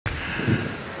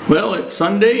Well, it's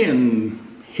Sunday and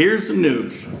here's the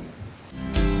news.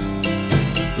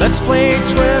 Let's play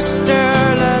Twister,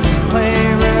 let's play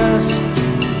Risk.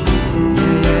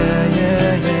 Yeah,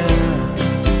 yeah, yeah.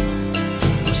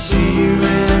 We'll see you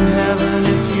in heaven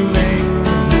if you make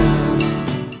the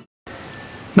list.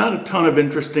 Not a ton of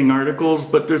interesting articles,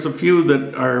 but there's a few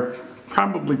that are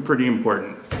probably pretty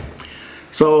important.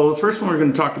 So the first one we're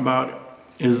going to talk about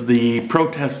is the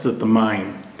protests at the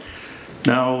mine.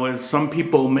 Now, as some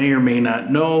people may or may not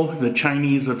know, the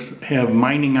Chinese have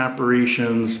mining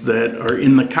operations that are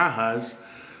in the Cajas,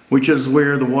 which is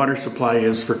where the water supply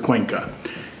is for Cuenca.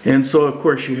 And so, of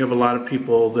course, you have a lot of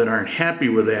people that aren't happy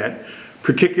with that,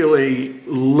 particularly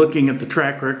looking at the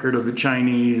track record of the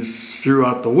Chinese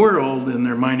throughout the world in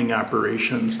their mining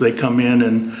operations. They come in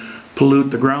and pollute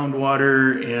the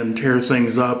groundwater and tear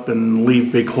things up and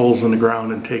leave big holes in the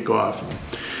ground and take off.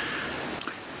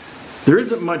 There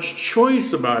isn't much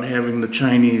choice about having the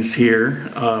Chinese here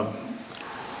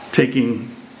taking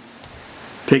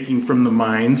from the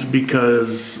mines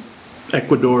because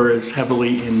Ecuador is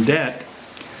heavily in debt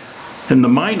and the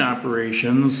mine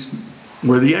operations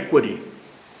were the equity.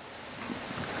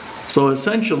 So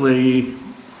essentially,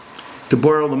 to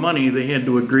borrow the money, they had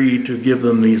to agree to give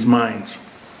them these mines.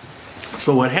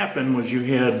 So what happened was you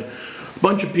had a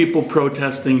bunch of people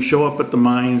protesting, show up at the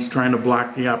mines trying to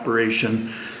block the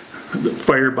operation. The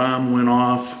firebomb went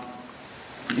off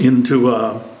into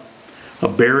a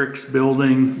barracks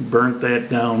building, burnt that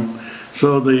down.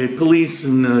 So the police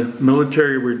and the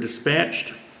military were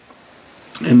dispatched,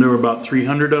 and there were about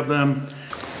 300 of them.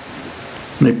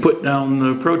 And they put down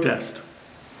the protest.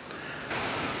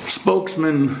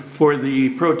 Spokesman for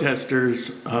the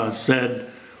protesters said,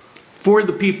 "For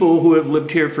the people who have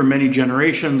lived here for many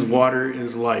generations, water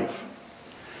is life.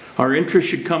 Our interests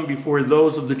should come before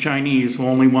those of the Chinese who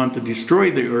only want to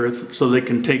destroy the earth so they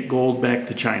can take gold back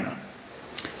to China."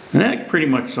 And that pretty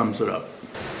much sums it up.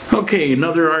 Okay,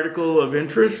 another article of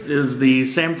interest is the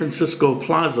San Francisco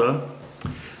Plaza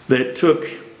that took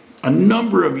a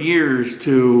number of years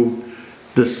to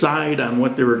decide on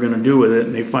what they were going to do with it,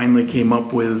 and they finally came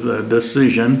up with a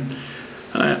decision.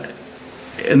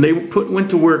 And they went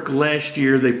to work last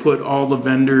year. They put all the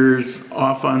vendors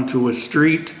off onto a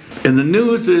street. And the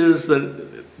news is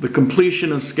that the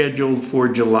completion is scheduled for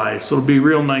July. So it'll be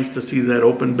real nice to see that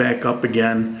open back up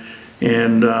again.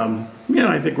 And, you know,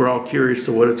 I think we're all curious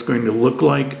to what it's going to look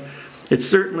like. It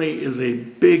certainly is a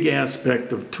big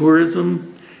aspect of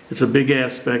tourism. It's a big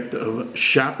aspect of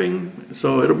shopping.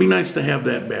 So it'll be nice to have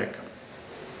that back.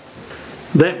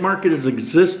 That market has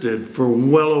existed for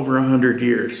well over 100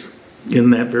 years.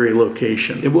 In that very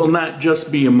location. It will not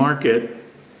just be a market.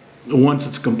 Once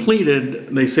it's completed,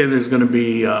 they say there's going to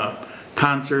be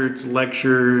concerts,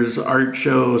 lectures, art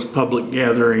shows, public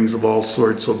gatherings of all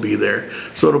sorts will be there.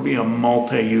 So it'll be a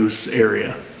multi-use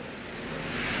area.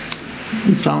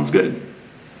 It sounds good.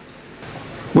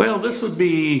 Well, this would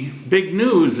be big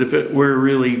news if it were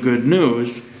really good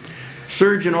news.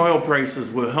 Surge in oil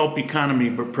prices will help economy,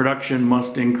 but production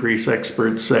must increase,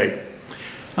 experts say.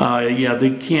 Yeah,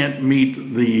 they can't meet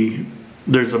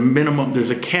there's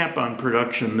a cap on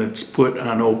production that's put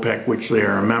on OPEC, which they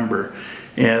are a member,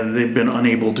 and they've been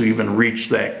unable to even reach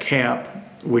that cap,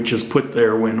 which is put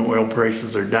there when oil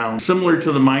prices are down. Similar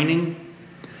to the mining,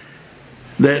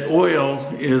 that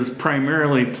oil is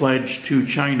primarily pledged to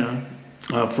China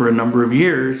for a number of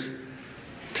years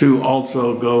to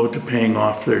also go to paying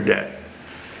off their debt.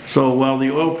 So while the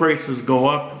oil prices go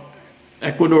up,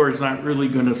 Ecuador is not really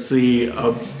going to see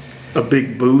a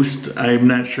big boost. I'm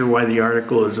not sure why the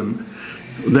article isn't.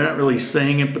 They're not really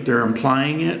saying it, but they're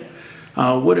implying it.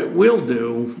 What it will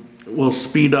do will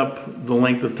speed up the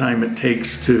length of time it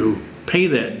takes to pay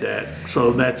that debt.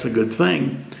 So that's a good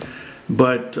thing.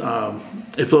 But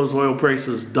if those oil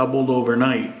prices doubled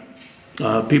overnight,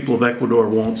 people of Ecuador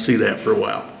won't see that for a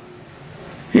while.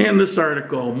 And this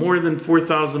article, more than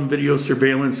 4,000 video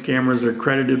surveillance cameras are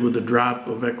credited with a drop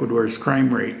of Ecuador's crime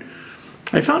rate.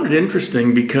 I found it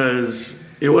interesting because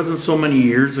it wasn't so many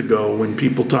years ago when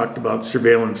people talked about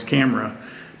surveillance camera,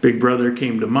 Big Brother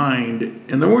came to mind,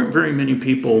 and there weren't very many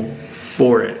people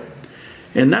for it.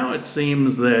 And now it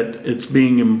seems that it's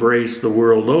being embraced the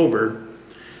world over.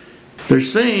 They're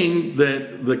saying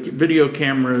that the video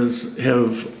cameras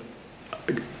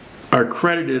are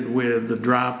credited with the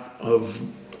drop of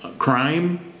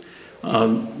crime,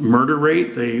 murder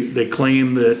rate. They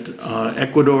claim that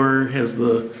Ecuador has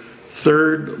the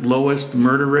third lowest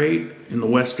murder rate in the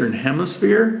Western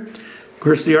Hemisphere. Of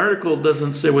course, the article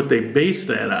doesn't say what they base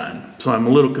that on, so I'm a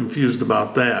little confused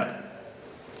about that.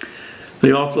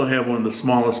 They also have one of the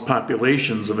smallest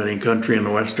populations of any country in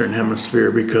the Western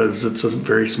Hemisphere because it's a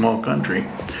very small country,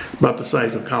 about the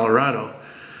size of Colorado.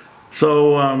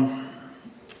 So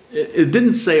it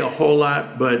didn't say a whole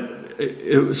lot, but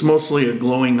it was mostly a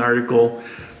glowing article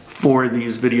for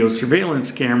these video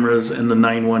surveillance cameras and the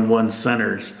 911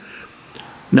 centers.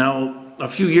 Now, a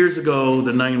few years ago,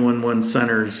 the 911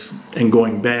 centers, and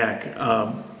going back,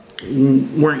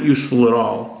 weren't useful at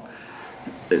all.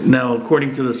 Now,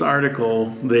 according to this article,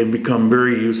 they've become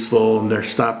very useful and they're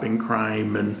stopping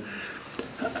crime, and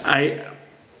I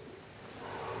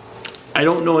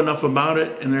don't know enough about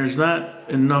it, and there's not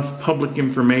enough public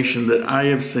information that I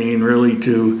have seen really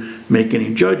to make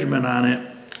any judgment on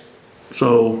it.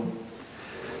 So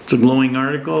it's a glowing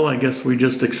article. I guess we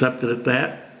just accept it at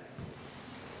that.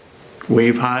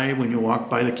 Wave high when you walk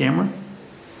by the camera.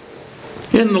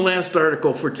 And the last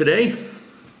article for today.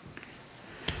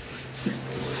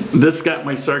 This got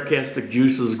my sarcastic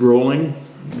juices rolling.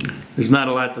 There's not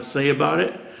a lot to say about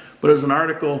it, but it's an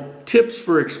article, Tips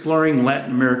for Exploring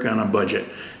Latin America on a Budget.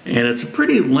 And it's a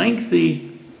pretty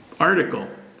lengthy article.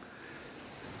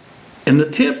 And the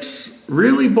tips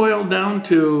really boil down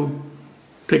to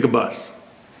take a bus.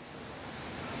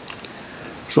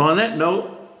 So on that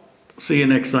note, see you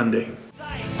next Sunday.